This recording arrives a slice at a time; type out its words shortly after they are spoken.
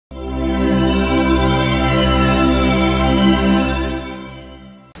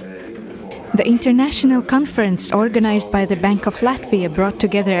The international conference organized by the Bank of Latvia brought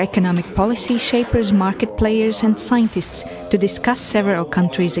together economic policy shapers, market players and scientists to discuss several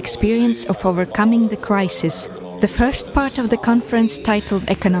countries' experience of overcoming the crisis. The first part of the conference, titled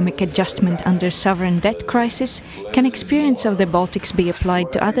Economic Adjustment Under Sovereign Debt Crisis, Can Experience of the Baltics Be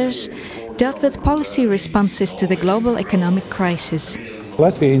Applied to Others?, dealt with policy responses to the global economic crisis.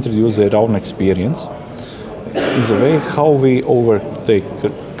 Latvia introduced their own experience in the way how we overtake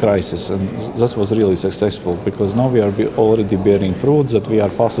crisis, and that was really successful because now we are already bearing fruits that we are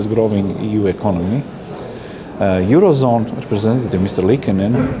fastest growing EU economy. Eurozone representative Mr.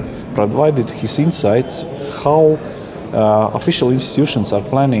 Likinen provided his insights how official institutions are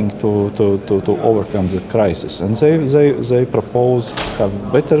planning to overcome the crisis, and they propose to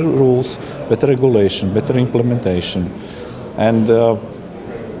have better rules, better regulation, better implementation, and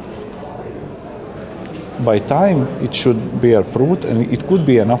by time it should bear fruit and it could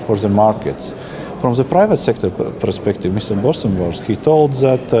be enough for the markets. From the private sector perspective, Mr. Borstenborgs, he told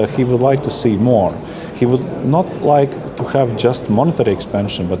that he would like to see more. He would not like to have just monetary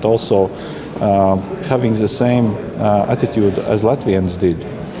expansion, but also having the same attitude as Latvians did.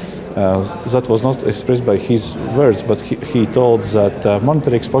 That was not expressed by his words, but he told that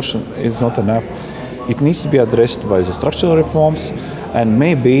monetary expansion is not enough. It needs to be addressed by the structural reforms, and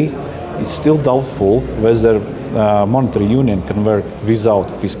maybe it's still doubtful whether monetary union can work without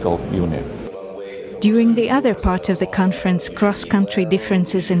fiscal union. During the other part of the conference, Cross-Country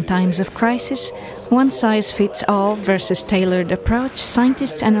Differences in Times of Crisis, One-Size-Fits-All versus Tailored Approach,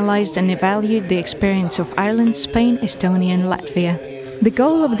 scientists analyzed and evaluated the experience of Ireland, Spain, Estonia and Latvia. The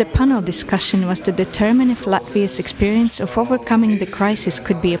goal of the panel discussion was to determine if Latvia's experience of overcoming the crisis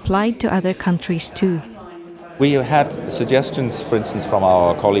could be applied to other countries too. We had suggestions, for instance, from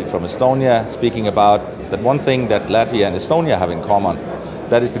our colleague from Estonia, speaking about that one thing that Latvia and Estonia have in common,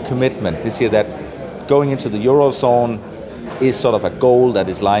 that is the commitment. This year that going into the Eurozone is sort of a goal that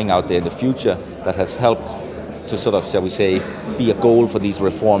is lying out there in the future that has helped to sort of, shall we say, be a goal for these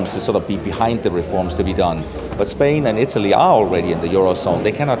reforms, to sort of be behind the reforms to be done. But Spain and Italy are already in the Eurozone.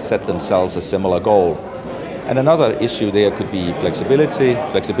 They cannot set themselves a similar goal. And another issue there could be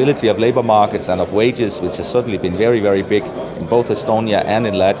flexibility of labor markets and of wages, which has certainly been very, very big in both Estonia and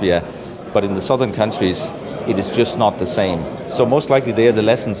in Latvia. But in the southern countries, it is just not the same. So most likely there the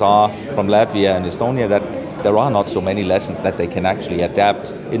lessons are from Latvia and Estonia that there are not so many lessons that they can actually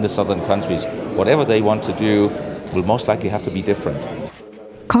adapt in the southern countries. Whatever they want to do will most likely have to be different.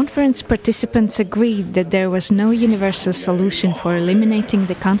 Conference participants agreed that there was no universal solution for eliminating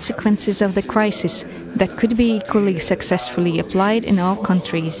the consequences of the crisis that could be equally successfully applied in all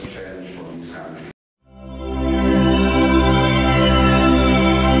countries.